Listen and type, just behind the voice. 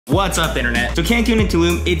What's up, internet? So Cancun and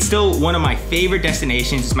Tulum, it's still one of my favorite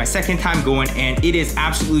destinations. It's my second time going and it is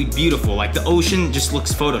absolutely beautiful. Like the ocean just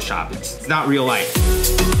looks photoshopped. It's not real life.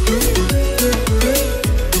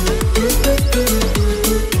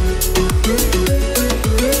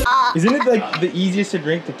 Isn't it like the easiest to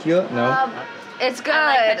drink tequila? No. It's good.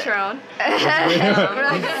 I like Patron.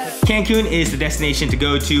 Cancun is the destination to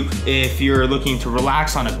go to if you're looking to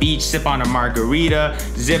relax on a beach, sip on a margarita,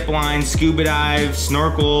 zip line, scuba dive,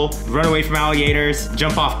 snorkel, run away from alligators,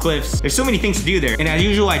 jump off cliffs. There's so many things to do there. And as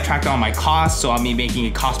usual, I tracked all my costs, so I'll be making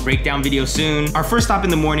a cost breakdown video soon. Our first stop in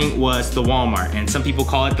the morning was the Walmart, and some people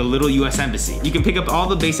call it the little US Embassy. You can pick up all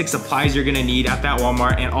the basic supplies you're gonna need at that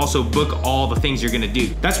Walmart and also book all the things you're gonna do.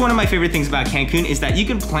 That's one of my favorite things about Cancun is that you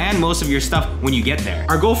can plan most of your stuff when you get there.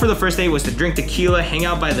 Our goal for the first day was to drink tequila, hang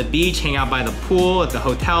out by the beach, hang out by the pool, at the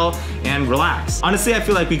hotel, and relax. Honestly, I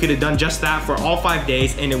feel like we could have done just that for all 5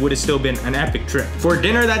 days and it would have still been an epic trip. For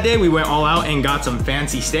dinner that day, we went all out and got some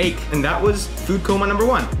fancy steak, and that was food coma number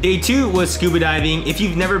 1. Day 2 was scuba diving. If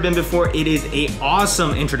you've never been before, it is an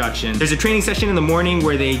awesome introduction. There's a training session in the morning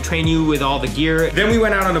where they train you with all the gear. Then we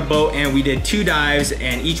went out on a boat and we did 2 dives,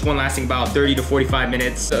 and each one lasting about 30 to 45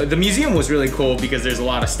 minutes. The museum was really cool because there's a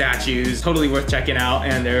lot of statues, totally worth checking out,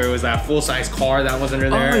 and there was that full-size car that was under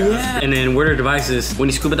there. Oh yeah. And then weirder devices. When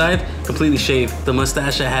you scuba dive, completely shaved. The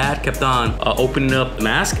mustache I had kept on opening up the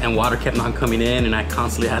mask, and water kept on coming in, and I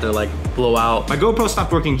constantly had to like blow out. My GoPro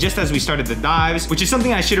stopped working just as we started the dives, which is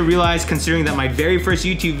something I should have realized considering that my very first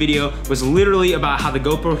YouTube video was literally about how the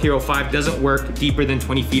GoPro Hero 5 doesn't work deeper than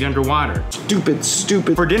 20 feet underwater.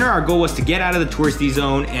 Stupid. For dinner, our goal was to get out of the touristy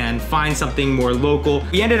zone and find something more local.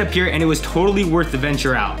 We ended up here and it was totally worth the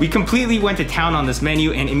venture out. We completely went to town on this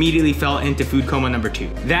menu and immediately fell into food coma number 2.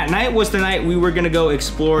 That night was the night we were gonna go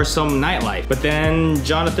explore some nightlife, but then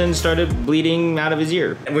Jonathan started bleeding out of his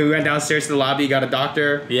ear. And we went downstairs to the lobby, got a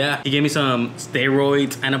doctor. Yeah, he gave me some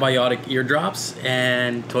steroids, antibiotic ear drops,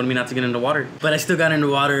 and told me not to get into water. But I still got into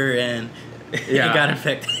water and it got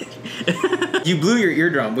infected. You blew your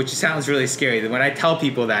eardrum, which sounds really scary. When I tell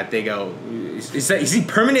people that, they go, is he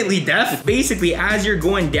permanently deaf? Basically, as you're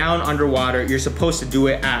going down underwater, you're supposed to do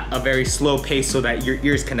it at a very slow pace so that your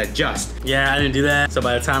ears can adjust. Yeah, I didn't do that. So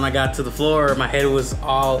by the time I got to the floor, my head was it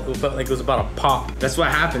felt like it was about to pop. That's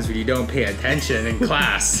what happens when you don't pay attention in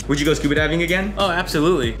class. Would you go scuba diving again? Oh,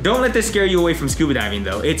 absolutely. Don't let this scare you away from scuba diving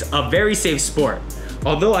though. It's a very safe sport.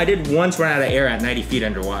 Although I did once run out of air at 90 feet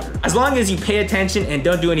underwater. As long as you pay attention and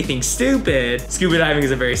don't do anything stupid, scuba diving is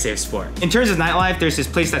a very safe sport. In terms of nightlife, there's this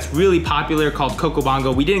place that's really popular called Coco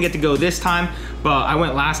Bongo. We didn't get to go this time, but I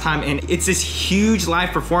went last time, and it's this huge live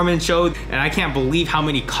performance show, and I can't believe how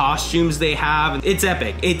many costumes they have. It's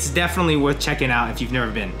epic. It's definitely worth checking out if you've never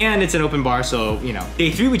been. And it's an open bar, so, you know. Day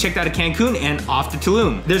 3, we checked out of Cancun and off to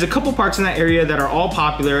Tulum. There's a couple parks in that area that are all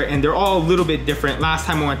popular, and they're all a little bit different. Last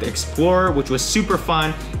time we went to Explore, which was super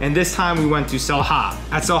fun, and this time we went to xel-ha.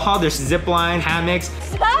 At xel-ha, there's zip line, hammocks,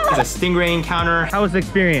 there's a stingray encounter. How was the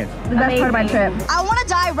experience? The best part of my trip. I want to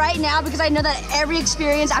die right now because I know that every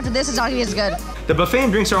experience after this is not gonna be as good. The buffet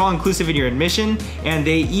and drinks are all inclusive in your admission, and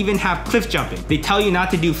they even have cliff jumping. They tell you not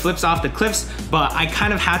to do flips off the cliffs, but I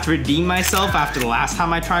kind of had to redeem myself after the last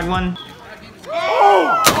time I tried one.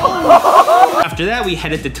 After that, we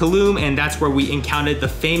headed to Tulum, and that's where we encountered the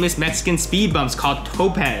famous Mexican speed bumps called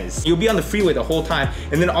topes. You'll be on the freeway the whole time,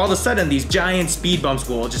 and then all of a sudden, these giant speed bumps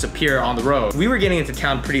will just appear on the road. We were getting into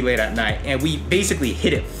town pretty late at night, and we basically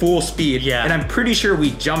hit it full speed, and I'm pretty sure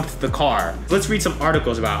we jumped the car. Let's read some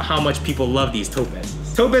articles about how much people love these topes.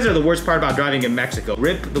 Topes are the worst part about driving in Mexico.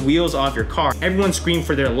 Rip the wheels off your car. Everyone screamed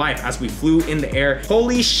for their life as we flew in the air.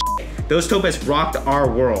 Holy shit. Those topes rocked our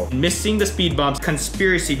world. Missing the speed bumps,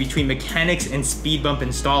 conspiracy between mechanics and speed bump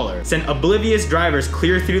installers. Send oblivious drivers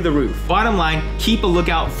clear through the roof. Bottom line, keep a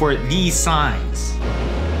lookout for these signs.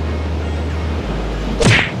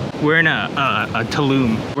 We're in a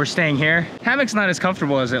Tulum. We're staying here. Hammock's not as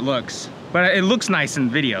comfortable as it looks, but it looks nice in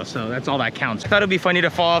video, so that's all that counts. I thought it'd be funny to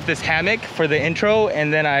fall off this hammock for the intro,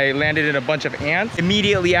 and then I landed in a bunch of ants.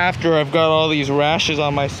 Immediately after, I've got all these rashes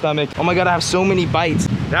on my stomach. Oh my God, I have so many bites.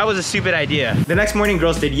 That was a stupid idea. The next morning,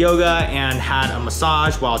 girls did yoga and had a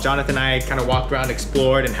massage while Jonathan and I kind of walked around,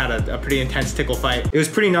 explored, and had a pretty intense tickle fight. It was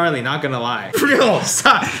pretty gnarly, not gonna lie. Real,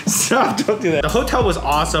 stop, don't do that. The hotel was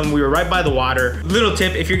awesome. We were right by the water. Little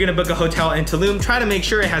tip, if you're gonna book a hotel in Tulum, try to make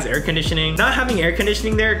sure it has air conditioning. Not having air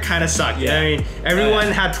conditioning there kind of sucked. Yeah. I mean,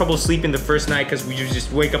 everyone had trouble sleeping the first night because we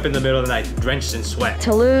just wake up in the middle of the night drenched in sweat.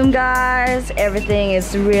 Tulum, guys, everything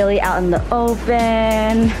is really out in the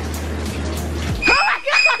open.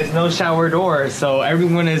 There's no shower doors, so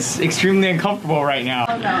everyone is extremely uncomfortable right now.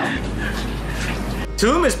 Oh no.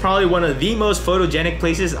 Tulum is probably one of the most photogenic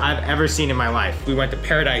places I've ever seen in my life. We went to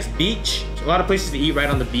Paradise Beach. A lot of places to eat right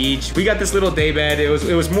on the beach. We got this little day bed. It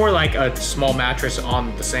was more like a small mattress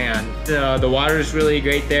on the sand. The water is really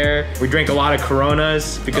great there. We drank a lot of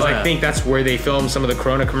Coronas because I think that's where they filmed some of the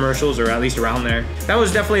Corona commercials, or at least around there. That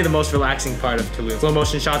was definitely the most relaxing part of Tulum. Slow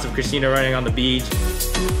motion shots of Christina running on the beach.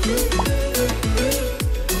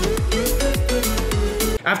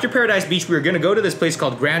 After Paradise Beach, we were gonna go to this place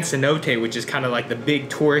called Grand Cenote, which is kind of like the big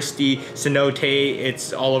touristy cenote.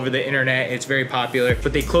 It's all over the internet, it's very popular,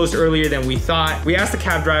 but they closed earlier than we thought. We asked the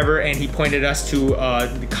cab driver and he pointed us to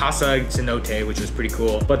the Casa Cenote, which was pretty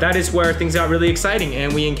cool. But that is where things got really exciting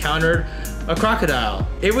and we encountered a crocodile.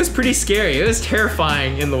 It was pretty scary. It was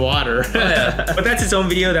terrifying in the water. But that's its own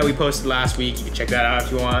video that we posted last week. You can check that out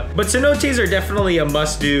if you want. But cenotes are definitely a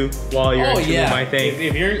must-do while you're in Tulum, I think.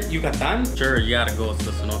 If you're in Yucatan, sure, you gotta go to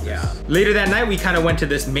the cenotes. Yeah. Later that night, we kind of went to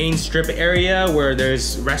this main strip area where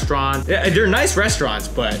there's restaurants. They're nice restaurants,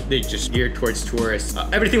 but they're just geared towards tourists.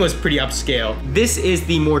 Everything was pretty upscale. This is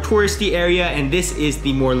the more touristy area, and this is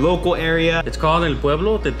the more local area. It's called El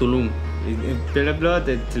Pueblo de Tulum.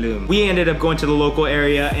 We ended up going to the local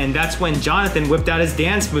area, and that's when Jonathan whipped out his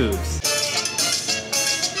dance moves.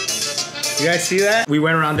 You guys see that? We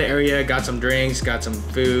went around the area, got some drinks, got some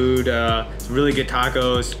food, some really good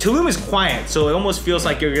tacos. Tulum is quiet, so it almost feels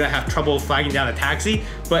like you're gonna have trouble flagging down a taxi,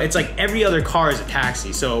 but it's like every other car is a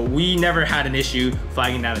taxi, so we never had an issue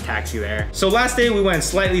flagging down a taxi there. So last day we went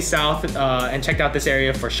slightly south and checked out this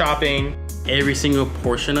area for shopping. Every single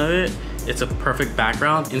portion of it, it's a perfect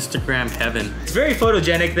background, Instagram heaven. It's very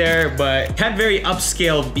photogenic there, but had very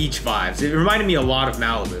upscale beach vibes. It reminded me a lot of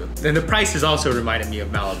Malibu. And the prices also reminded me of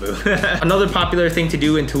Malibu. Another popular thing to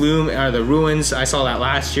do in Tulum are the ruins. I saw that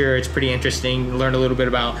last year. It's pretty interesting. Learned a little bit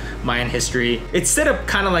about Mayan history. It's set up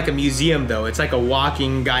kind of like a museum though. It's like a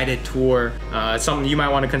walking guided tour. It's something you might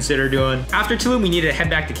want to consider doing. After Tulum, we needed to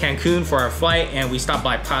head back to Cancun for our flight, and we stopped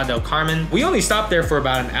by Playa del Carmen. We only stopped there for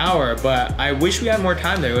about an hour, but I wish we had more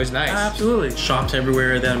time there. It was nice. Absolutely. Shops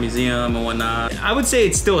everywhere, that museum and whatnot. I would say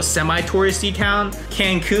it's still a semi-touristy town.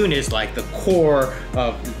 Cancun is like the core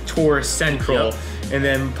of tourist central. Yep. And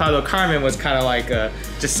then Playa del Carmen was kind of like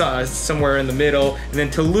just somewhere in the middle. And then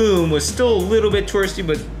Tulum was still a little bit touristy,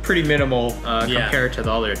 but pretty minimal compared to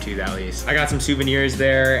the other two at least. I got some souvenirs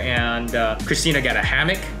there, and Christina got a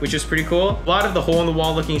hammock, which is pretty cool. A lot of the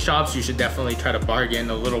hole-in-the-wall looking shops, you should definitely try to bargain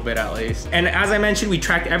a little bit at least. And as I mentioned, we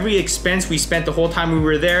tracked every expense we spent the whole time we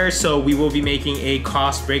were there, so we will be making a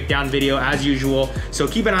cost breakdown video as usual. So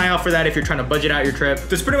keep an eye out for that if you're trying to budget out your trip.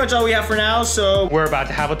 That's pretty much all we have for now, so we're about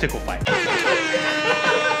to have a tickle fight.